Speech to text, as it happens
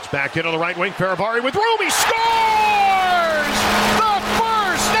back into the right wing. Faravari with room. He scores! The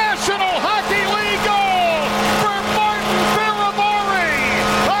first National Hockey League goal for Martin Faravari.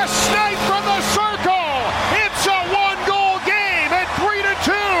 A snipe from the circle. It's a one-goal game at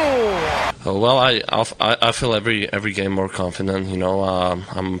 3-2. Well, I feel every game more confident.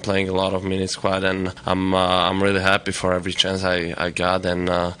 I'm playing a lot of minute squad, and I'm really happy for every chance I got, and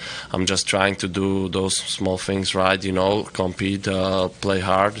I'm just trying to do those small things right. Compete, play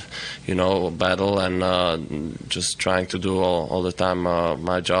hard, battle, and just trying to do all the time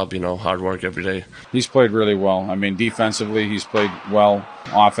my job. Hard work every day. He's played really well. I mean, defensively, he's played well.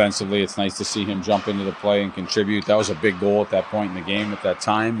 Offensively, it's nice to see him jump into the play and contribute. That was a big goal at that point in the game at that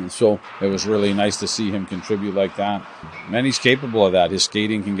time, and so it was really nice to see him contribute like that. And he's capable of that. His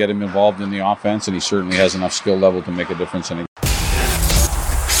skating can get him involved in the offense, and he certainly has enough skill level to make a difference in it.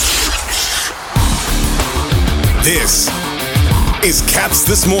 This is Caps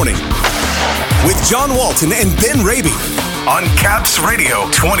This Morning with John Walton and Ben Raby on Caps Radio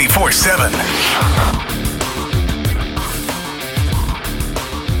 24/7.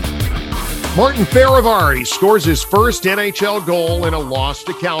 Martin Faravari scores his first NHL goal in a loss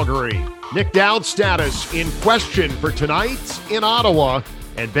to Calgary. Nick Dowd's status in question for tonight in Ottawa.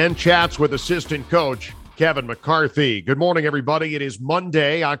 And Ben chats with assistant coach Kevin McCarthy. Good morning, everybody. It is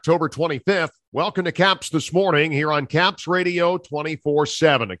Monday, October 25th. Welcome to Caps This Morning here on Caps Radio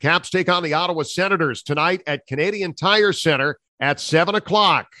 24/7. The Caps take on the Ottawa Senators tonight at Canadian Tire Center at 7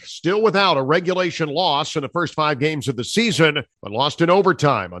 o'clock. Still without a regulation loss in the first 5 games of the season, but lost in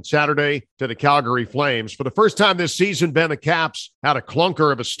overtime on Saturday to the Calgary Flames. For the first time this season, Ben, the Caps had a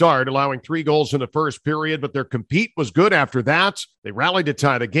clunker of a start, allowing 3 goals in the first period, but their compete was good after that. They rallied to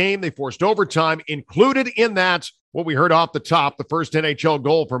tie the game. They forced overtime. Included in that, what we heard off the top, the first NHL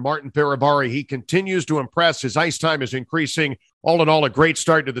goal for Martin Faravari. He continues to impress. His ice time is increasing. All in all, a great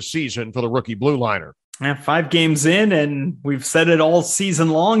start to the season for the rookie blue liner. 5 games in, and we've said it all season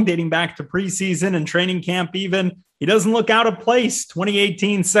long, dating back to preseason and training camp even. He doesn't look out of place.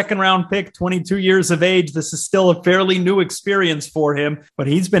 2018 second-round pick, 22 years of age. This is still a fairly new experience for him, but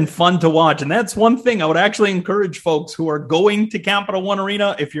he's been fun to watch. And that's one thing I would actually encourage folks who are going to Capital One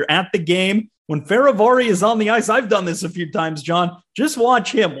Arena, if you're at the game, when Faravari is on the ice, I've done this a few times, John, just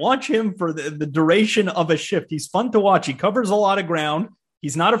watch him. Watch him for the duration of a shift. He's fun to watch. He covers a lot of ground.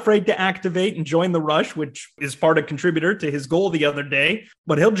 He's not afraid to activate and join the rush, which is part of contributor to his goal the other day.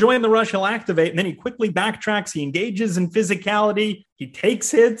 But he'll join the rush, he'll activate, and then he quickly backtracks. He engages in physicality. He takes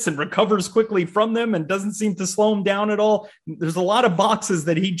hits and recovers quickly from them and doesn't seem to slow him down at all. There's a lot of boxes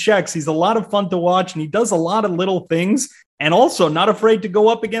that he checks. He's a lot of fun to watch, and he does a lot of little things. And also not afraid to go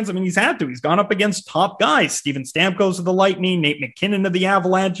up against, he's had to. He's gone up against top guys. Steven Stamkos of the Lightning, Nate McKinnon of the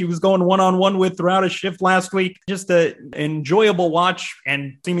Avalanche. He was going one-on-one with throughout his shift last week. Just an enjoyable watch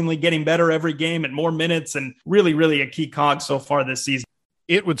and seemingly getting better every game and more minutes, and really, really a key cog so far this season.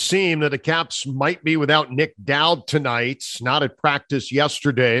 It would seem that the Caps might be without Nick Dowd tonight. Not at practice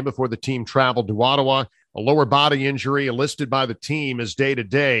yesterday before the team traveled to Ottawa. A lower body injury listed by the team as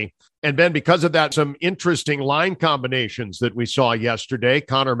day-to-day. And Ben, because of that, some interesting line combinations that we saw yesterday.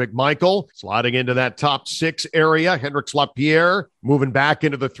 Connor McMichael sliding into that top 6 area. Hendrix Lapierre moving back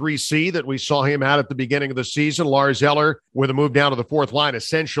into the 3C that we saw him at the beginning of the season. Lars Eller with a move down to the 4th line,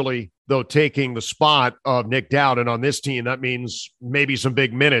 essentially, though, taking the spot of Nick Dowd. And on this team, that means maybe some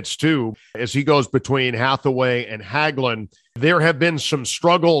big minutes, too, as he goes between Hathaway and Hagelin. There have been some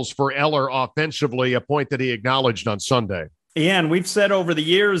struggles for Eller offensively, a point that he acknowledged on Sunday. Yeah, and we've said over the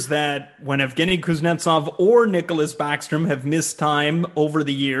years that when Evgeny Kuznetsov or Nicholas Backstrom have missed time over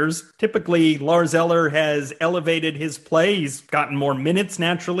the years, typically Lars Eller has elevated his play. He's gotten more minutes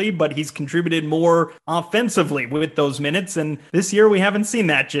naturally, but he's contributed more offensively with those minutes. And this year we haven't seen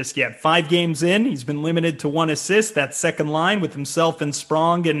that just yet. 5 games in, he's been limited to 1 assist. That second line with himself and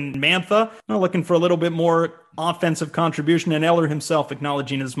Sprong and Mantha. Now looking for a little bit more offensive contribution, and Eller himself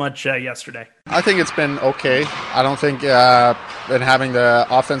acknowledging as much yesterday. I think it's been okay. I don't think been having the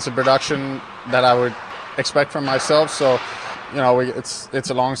offensive production that I would expect from myself. So, it's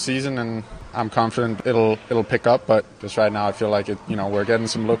a long season, and I'm confident it'll pick up. But just right now, I feel like we're getting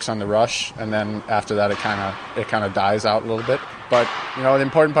some looks on the rush, and then after that, it kind of dies out a little bit. But the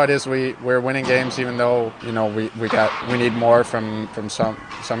important part is we're winning games, even though we need more from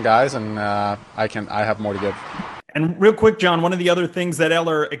some guys, and I have more to give. And real quick, John, one of the other things that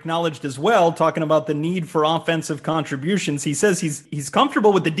Eller acknowledged as well, talking about the need for offensive contributions, he says he's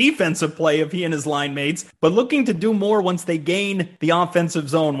comfortable with the defensive play of he and his line mates, but looking to do more once they gain the offensive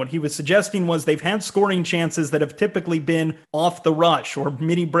zone. What he was suggesting was they've had scoring chances that have typically been off the rush or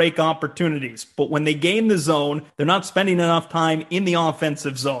mini break opportunities. But when they gain the zone, they're not spending enough time in the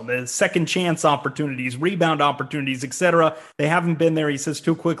offensive zone. The second chance opportunities, rebound opportunities, etc. They haven't been there. He says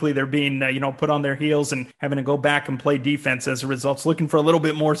too quickly they're being put on their heels and having to go back and play defense as a result. So looking for a little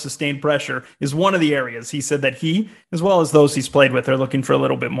bit more sustained pressure is one of the areas he said that he, as well as those he's played with, are looking for a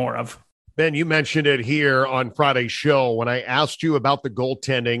little bit more of. Ben, you mentioned it here on Friday's show when I asked you about the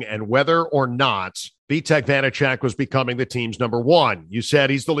goaltending and whether or not Vitek Vanacek was becoming the team's number one. You said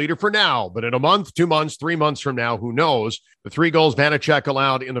he's the leader for now, but in a month, 2 months, 3 months from now, who knows? The 3 goals Vanacek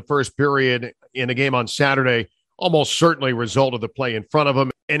allowed in the first period in a game on Saturday almost certainly result of the play in front of him.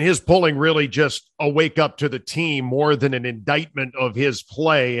 And his pulling really just a wake up to the team more than an indictment of his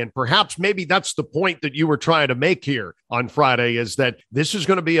play. And perhaps maybe that's the point that you were trying to make here on Friday, is that this is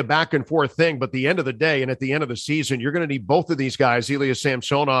going to be a back and forth thing. But at the end of the day and at the end of the season, you're going to need both of these guys, Ilya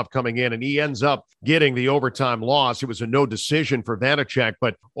Samsonov coming in, and he ends up getting the overtime loss. It was a no decision for Vanacek.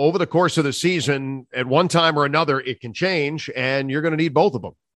 But over the course of the season, at one time or another, it can change, and you're going to need both of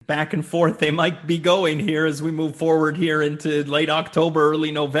them. Back and forth they might be going here as we move forward here into late October,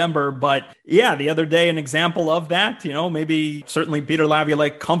 early November. But yeah, the other day, an example of that, maybe certainly Peter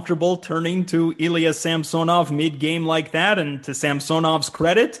Laviolette comfortable turning to Ilya Samsonov mid-game like that. And to Samsonov's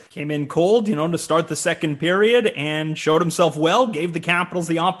credit, came in cold, to start the second period and showed himself well, gave the Capitals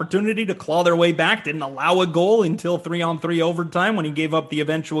the opportunity to claw their way back, didn't allow a goal until 3-on-3 overtime when he gave up the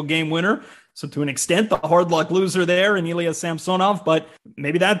eventual game winner. So to an extent, the hard luck loser there in Ilya Samsonov, but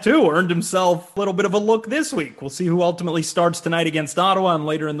maybe that too earned himself a little bit of a look this week. We'll see who ultimately starts tonight against Ottawa, and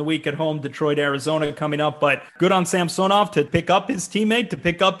later in the week at home, Detroit, Arizona coming up. But good on Samsonov to pick up his teammate, to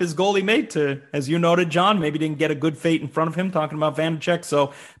pick up his goalie mate, to, as you noted, John, maybe didn't get a good fate in front of him, talking about Vanacek.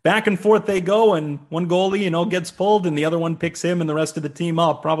 So back and forth they go, and one goalie, gets pulled and the other one picks him and the rest of the team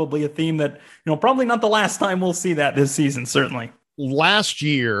up. Probably a theme that, probably not the last time we'll see that this season, certainly. Last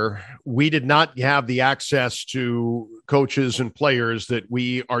year, we did not have the access to coaches and players that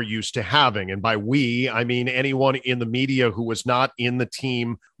we are used to having. And by we, I mean anyone in the media who was not in the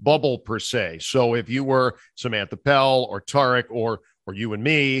team bubble per se. So if you were Samantha Pell or Tarek or you and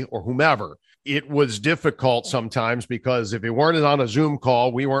me or whomever, it was difficult sometimes because if you weren't on a Zoom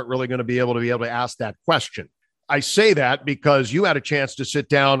call, we weren't really going to be able to ask that question. I say that because you had a chance to sit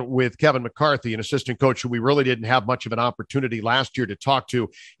down with Kevin McCarthy, an assistant coach who we really didn't have much of an opportunity last year to talk to.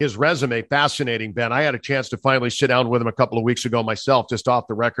 His resume, fascinating, Ben. I had a chance to finally sit down with him a couple of weeks ago myself, just off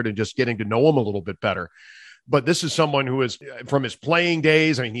the record and just getting to know him a little bit better. But this is someone who is, from his playing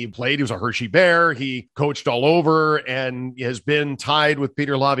days, he was a Hershey Bear. He coached all over and has been tied with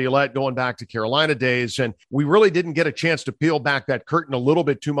Peter Laviolette going back to Carolina days. And we really didn't get a chance to peel back that curtain a little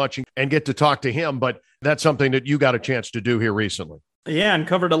bit too much and get to talk to him. But that's something that you got a chance to do here recently. Yeah, and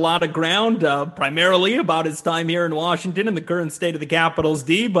covered a lot of ground, primarily about his time here in Washington and the current state of the Capitals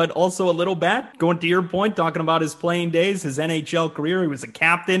D, but also a little bit, going to your point, talking about his playing days, his NHL career. He was a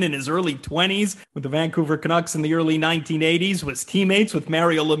captain in his early 20s with the Vancouver Canucks in the early 1980s, was teammates with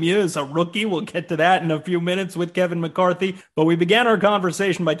Mario Lemieux as a rookie. We'll get to that in a few minutes with Kevin McCarthy. But we began our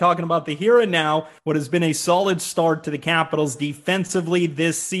conversation by talking about the here and now, what has been a solid start to the Capitals defensively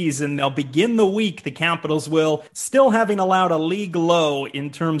this season. They'll begin the week, the Capitals will, still having allowed a league low in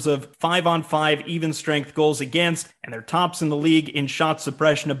terms of 5-on-5 even strength goals against, and they're tops in the league in shot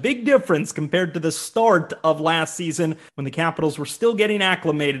suppression. A big difference compared to the start of last season when the Capitals were still getting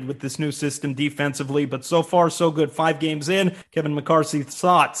acclimated with this new system defensively. But so far, so good. 5 games in. Kevin McCarthy's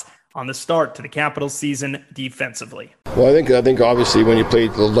thoughts on the start to the Capitals season defensively. Well, I think obviously when you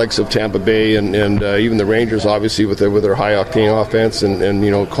played the likes of Tampa Bay and even the Rangers, obviously with their high octane offense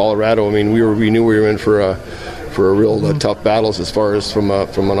and Colorado, we knew we were in for a real tough battles as far as from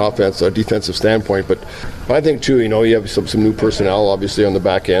an defensive standpoint. But I think too, you have some new personnel obviously on the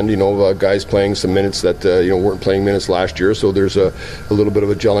back end. Guys playing some minutes that weren't playing minutes last year, so there's a little bit of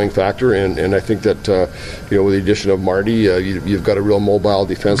a gelling factor. And I think that with the addition of Marty, you've got a real mobile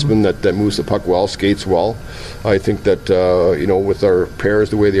defenseman that moves the puck well, skates well. I think that with our pairs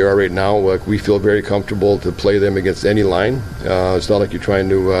the way they are right now, we feel very comfortable to play them against any line. It's not like you're trying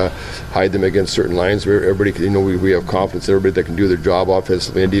to hide them against certain lines. Everybody, we have confidence in everybody that can do their job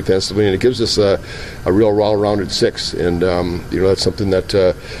offensively and defensively, and it gives us a real well-rounded six. And that's something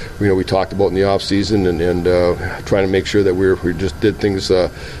that we talked about in the off season, and trying to make sure that we just did things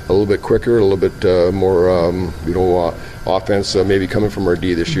a little bit quicker, a little bit more offense maybe coming from our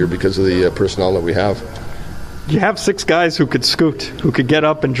D this year because of the personnel that we have. You have 6 guys who could scoot, who could get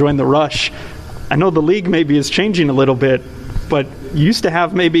up and join the rush. I know the league maybe is changing a little bit, but you used to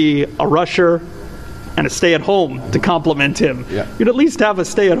have maybe a rusher and a stay-at-home to complement him. Yeah. You'd at least have a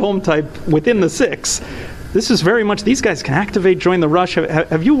stay-at-home type within the 6. This is very much, these guys can activate, join the rush.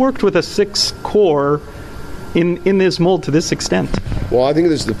 Have you worked with a 6 core in this mold to this extent? Well, I think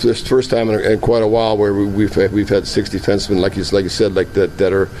this is the first time in quite a while where we've had 6 defensemen, like you said, like that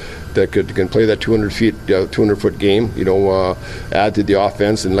can play that 200-foot game. Add to the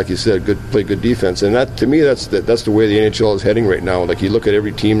offense, and like you said, play good defense. And that, to me, that's the way the NHL is heading right now. Like you look at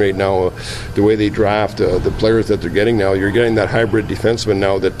every team right now, the way they draft, the players that they're getting now. You're getting that hybrid defenseman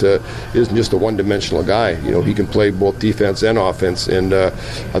now that isn't just a one-dimensional guy. He can play both defense and offense, and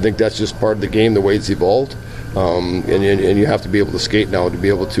I think that's just part of the game, the way it's evolved. And you have to be able to skate now to be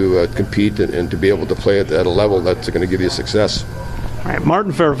able to compete and to be able to play at a level that's going to give you success. All right,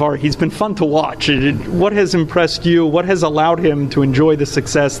 Martin Fehervary, he's been fun to watch. What has impressed you? What has allowed him to enjoy the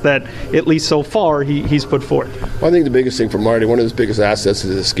success that, at least so far, he's put forth? Well, I think the biggest thing for Marty, one of his biggest assets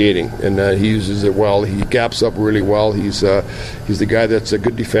is his skating, and he uses it well. He gaps up really well. He's the guy that's a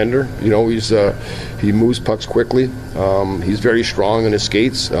good defender. He moves pucks quickly. He's very strong in his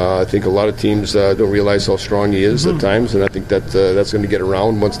skates. I think a lot of teams don't realize how strong he is at times, and I think that's going to get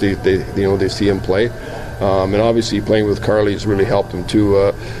around once they see him play. And obviously playing with Carly has really helped him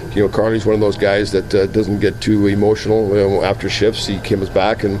too. Carly's one of those guys that doesn't get too emotional after shifts. He comes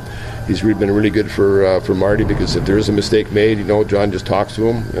back, and he's been really good for Marty, because if there is a mistake made, John just talks to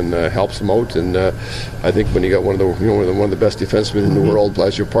him and helps him out. And I think when you got one of the best defensemen in the world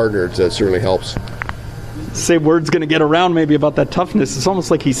as your partner, that certainly helps. Say word's going to get around maybe about that toughness. It's almost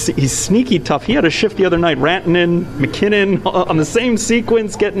like he's sneaky tough. He had a shift the other night. Rantanen, McKinnon on the same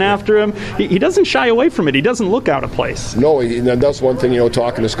sequence getting after him. He doesn't shy away from it. He doesn't look out of place. No, that's one thing.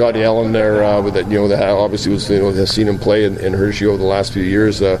 Talking to Scotty Allen there with it. That obviously was has seen him play in Hershey over the last few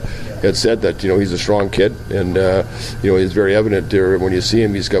years. Had said that he's a strong kid, and he's very evident there when you see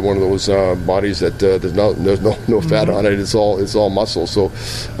him. He's got one of those bodies that there's no fat on it. It's all muscle. So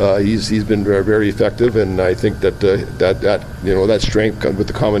he's been very, very effective, and I think that strength with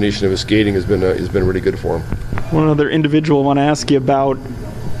the combination of his skating has been really good for him. One other individual I want to ask you about.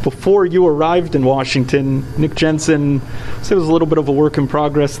 Before you arrived in Washington, Nick Jensen said it was a little bit of a work in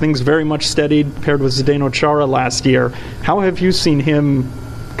progress. Things very much steadied, paired with Zdeno Chara last year. How have you seen him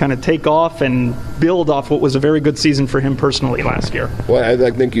kind of take off and build off what was a very good season for him personally last year? Well,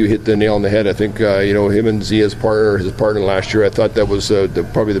 I think you hit the nail on the head. I think him and Z as his partner last year, I thought that was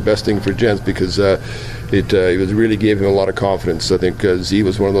probably the best thing for Jens, because it really gave him a lot of confidence. I think Z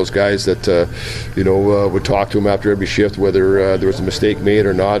was one of those guys that would talk to him after every shift, whether there was a mistake made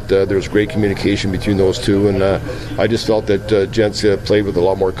or not. There was great communication between those two, and I just felt that Jens played with a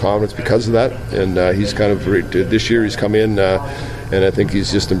lot more confidence because of that. And he's kind of this year he's come in. And I think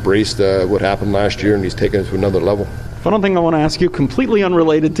he's just embraced what happened last year, and he's taken it to another level. Final thing I want to ask you, completely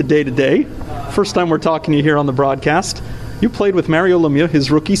unrelated to day-to-day. First time we're talking to you here on the broadcast. You played with Mario Lemieux his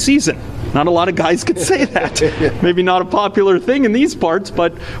rookie season. Not a lot of guys could say that. Maybe not a popular thing in these parts,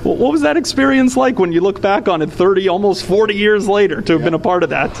 but what was that experience like when you look back on it 30, almost 40 years later to have been a part of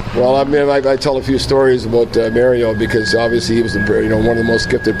that? Well, I mean, I tell a few stories about Mario, because obviously he was one of the most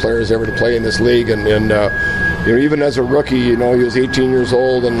gifted players ever to play in this league, and even as a rookie, he was 18 years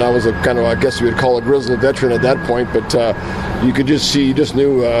old, and I was a kind of, I guess you would call a grizzled veteran at that point, but you could just see, you just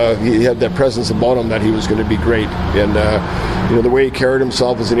knew he had that presence about him that he was going to be great. And the way he carried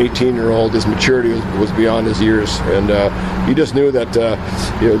himself as an 18-year-old, his maturity was beyond his years, and you just knew that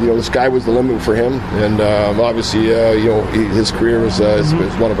the sky was the limit for him, and obviously his career is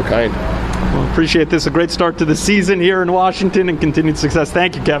one of a kind. Well, appreciate this. A great start to the season here in Washington, and continued success.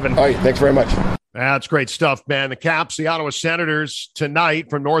 Thank you, Kevin. All right, thanks very much. That's great stuff, man. The Caps, the Ottawa Senators tonight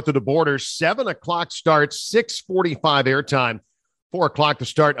from north of the border. 7 o'clock start, 6:45 airtime, 4 o'clock the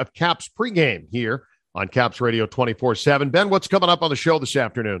start of Caps pregame here on Caps Radio 24/7. Ben, what's coming up on the show this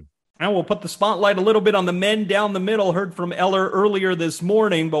afternoon? And we'll put the spotlight a little bit on the men down the middle. Heard from Eller earlier this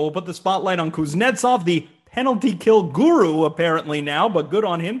morning, but we'll put the spotlight on Kuznetsov, the penalty kill guru apparently now, but good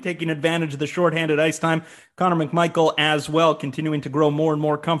on him taking advantage of the shorthanded ice time. Connor McMichael as well, continuing to grow more and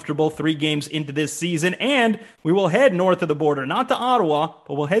more comfortable 3 games into this season. And we will head north of the border, not to Ottawa,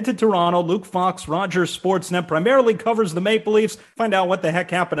 but we'll head to Toronto. Luke Fox, Rogers Sportsnet, primarily covers the Maple Leafs. Find out what the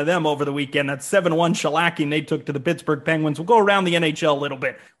heck happened to them over the weekend. That 7-1 shellacking they took to the Pittsburgh Penguins. We'll go around the NHL a little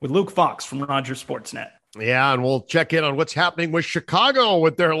bit with Luke Fox from Rogers Sportsnet. Yeah, and we'll check in on what's happening with Chicago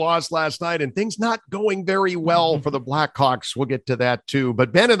with their loss last night, and things not going very well for the Blackhawks. We'll get to that too.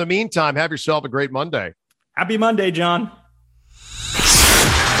 But Ben, in the meantime, have yourself a great Monday. Happy Monday, John.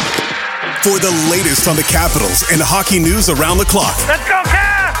 For the latest on the Capitals and hockey news around the clock. Let's go,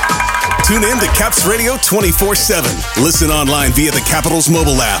 Caps! Tune in to Caps Radio 24/7. Listen online via the Capitals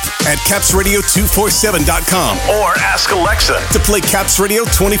mobile app at capsradio247.com or ask Alexa to play Caps Radio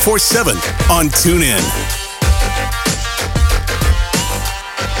 24/7 on TuneIn.